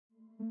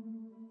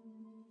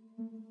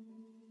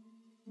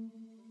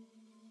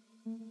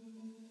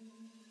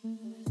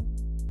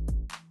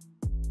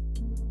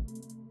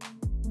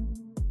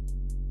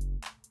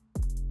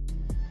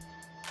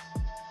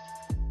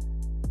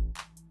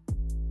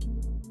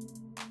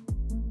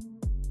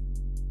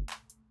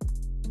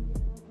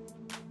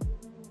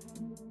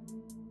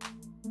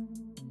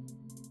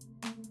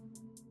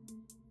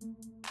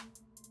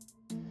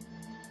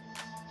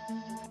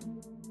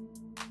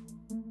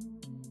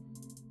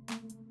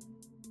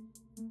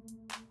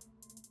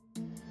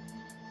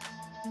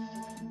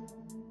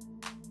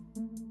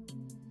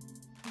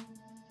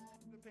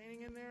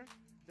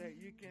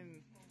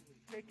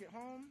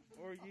home,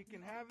 or you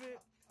can have it,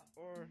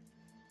 or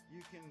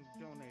you can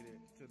donate it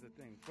to the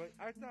thing. But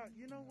I thought,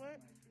 you know what?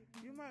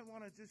 You might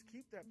want to just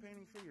keep that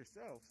painting for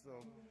yourself.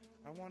 So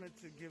I wanted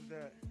to give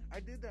that. I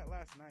did that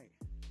last night.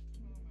 Oh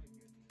my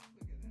goodness,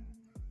 look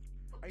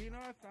at that. You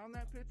know, I found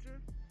that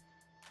picture.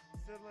 It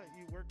said like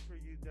you worked for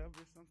UW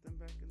or something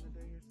back in the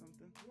day or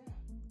something. Yeah.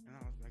 And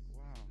I was like,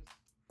 wow.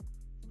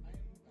 I've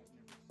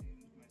never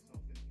seen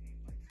myself in paint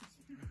like this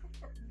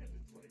before. And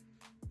it's like,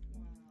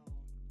 wow,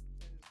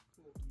 that is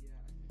cool. Yeah,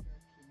 I think I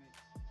actually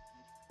might.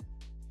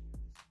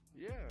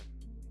 Yeah.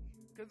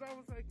 Because I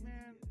was like,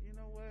 man, you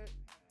know what?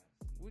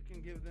 We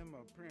can give them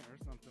a print or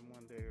something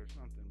one day or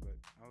something. But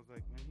I was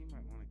like, man, he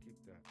might want to keep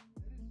that.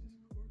 That is just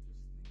gorgeous.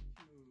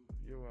 Thank you.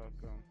 You're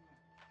welcome.